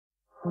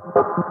Good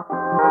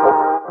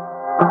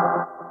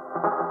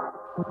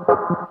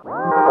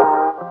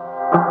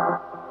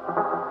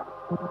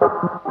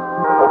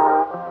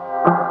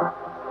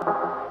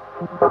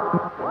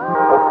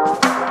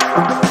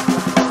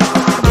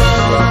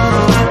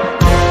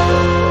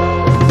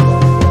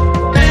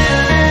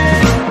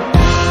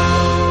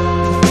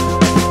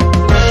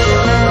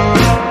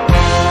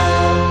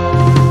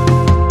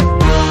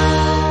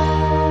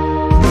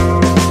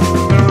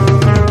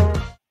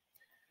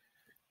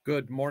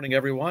morning,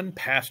 everyone.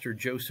 Pastor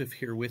Joseph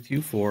here with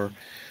you for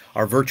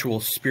our virtual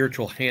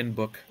spiritual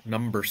handbook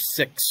number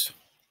 6.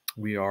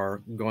 We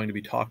are going to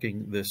be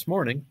talking this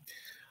morning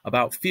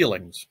about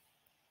feelings,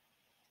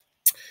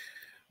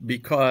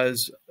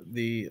 because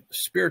the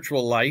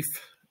spiritual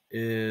life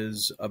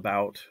is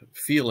about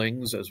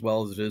feelings as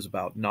well as it is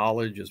about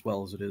knowledge, as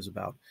well as it is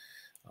about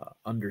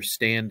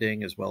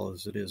understanding, as well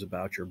as it is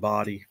about your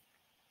body.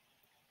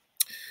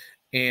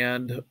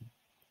 And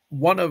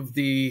one of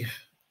the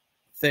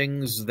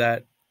things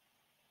that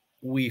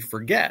we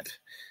forget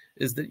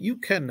is that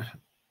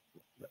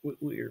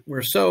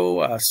we're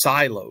so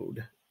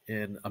siloed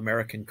in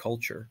American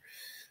culture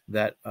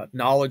that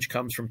knowledge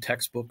comes from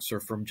textbooks or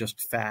from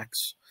just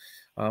facts.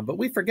 But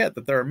we forget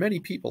that there are many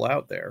people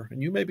out there,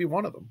 and you may be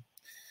one of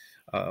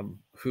them,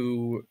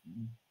 who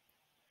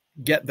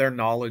get their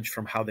knowledge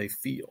from how they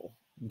feel,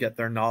 get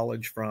their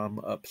knowledge from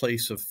a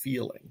place of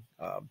feeling.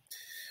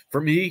 For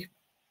me,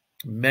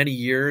 many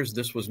years,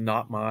 this was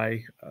not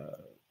my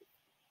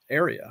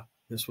area.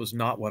 This was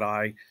not what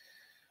I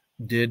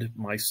did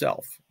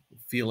myself.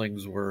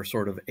 Feelings were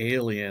sort of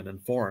alien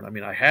and foreign. I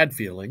mean, I had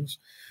feelings,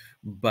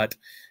 but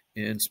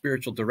in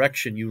spiritual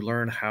direction, you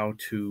learn how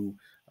to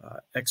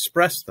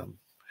express them,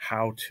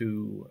 how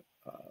to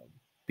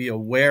be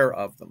aware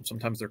of them.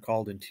 Sometimes they're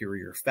called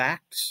interior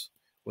facts,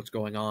 what's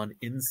going on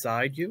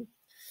inside you.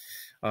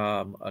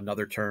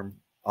 Another term,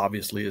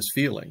 obviously, is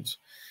feelings.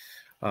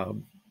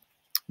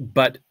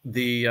 But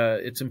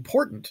it's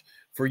important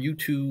for you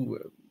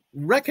to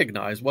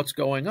recognize what's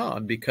going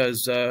on,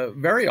 because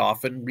very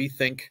often we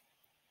think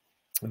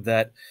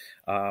that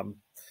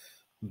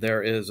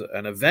there is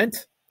an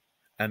event,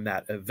 and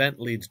that event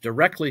leads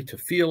directly to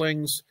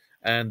feelings,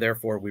 and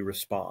therefore we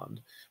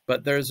respond.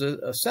 But there's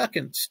a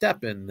second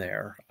step in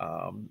there.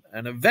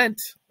 An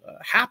event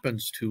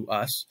happens to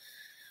us,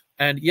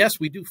 and yes,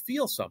 we do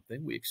feel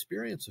something, we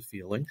experience a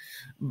feeling,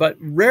 but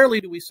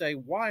rarely do we say,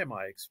 why am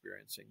I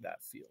experiencing that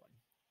feeling?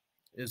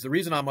 Is the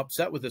reason I'm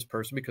upset with this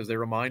person because they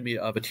remind me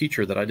of a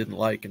teacher that I didn't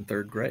like in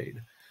 3rd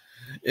grade?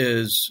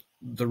 Is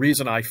the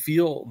reason I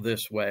feel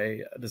this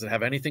way, does it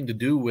have anything to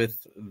do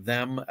with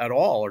them at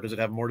all? Or does it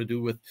have more to do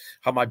with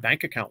how my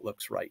bank account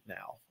looks right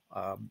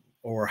now?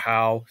 Or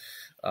how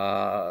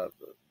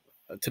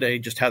today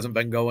just hasn't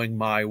been going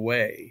my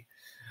way?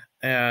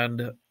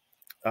 And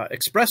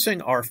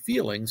expressing our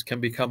feelings can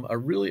become a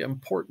really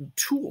important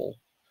tool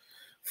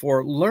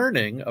for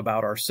learning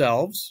about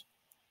ourselves,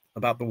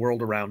 about the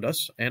world around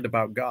us, and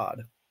about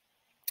God.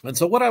 And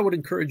so what I would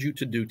encourage you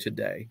to do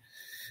today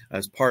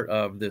as part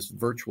of this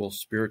virtual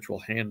spiritual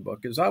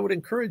handbook is I would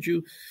encourage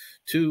you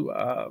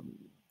to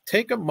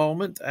take a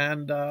moment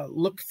and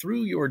look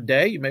through your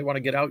day. You may want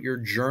to get out your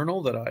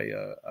journal that I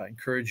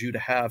encourage you to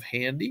have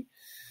handy,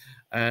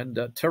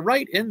 and to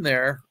write in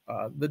there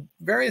the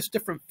various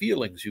different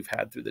feelings you've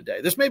had through the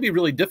day. This may be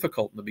really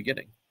difficult in the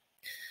beginning.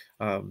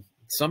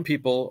 Some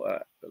people,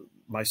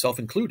 myself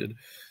included,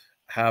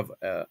 have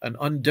an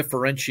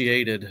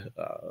undifferentiated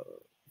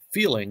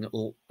feeling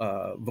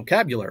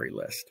vocabulary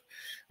list.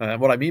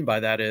 What I mean by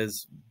that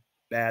is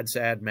bad,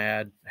 sad,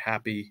 mad,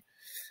 happy.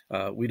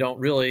 We don't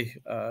really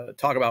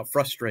talk about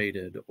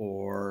frustrated,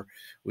 or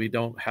we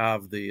don't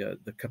have the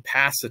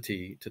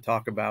capacity to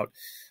talk about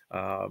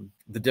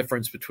the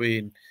difference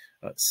between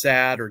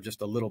sad or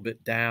just a little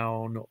bit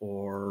down,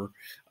 or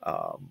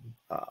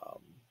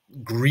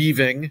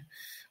grieving.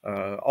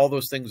 All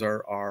those things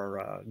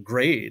are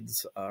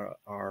grades,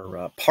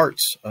 are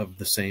parts of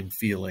the same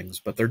feelings,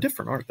 but they're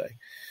different, aren't they?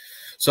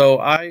 So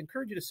I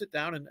encourage you to sit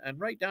down and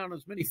write down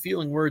as many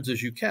feeling words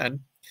as you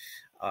can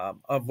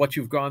of what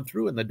you've gone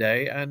through in the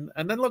day, and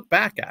then look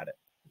back at it.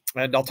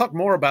 And I'll talk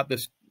more about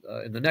this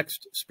in the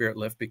next Spirit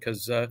Lift,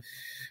 because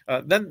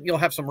then you'll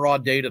have some raw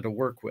data to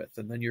work with,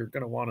 and then you're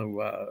going to want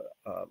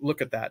to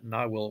look at that, and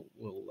I will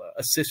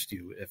assist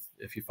you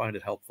if you find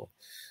it helpful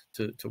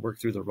to work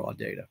through the raw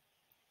data.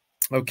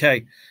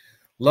 Okay.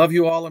 Love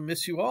you all and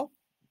miss you all.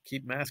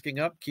 Keep masking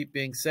up. Keep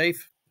being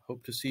safe.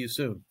 Hope to see you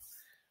soon.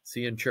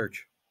 See you in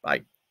church.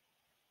 Bye.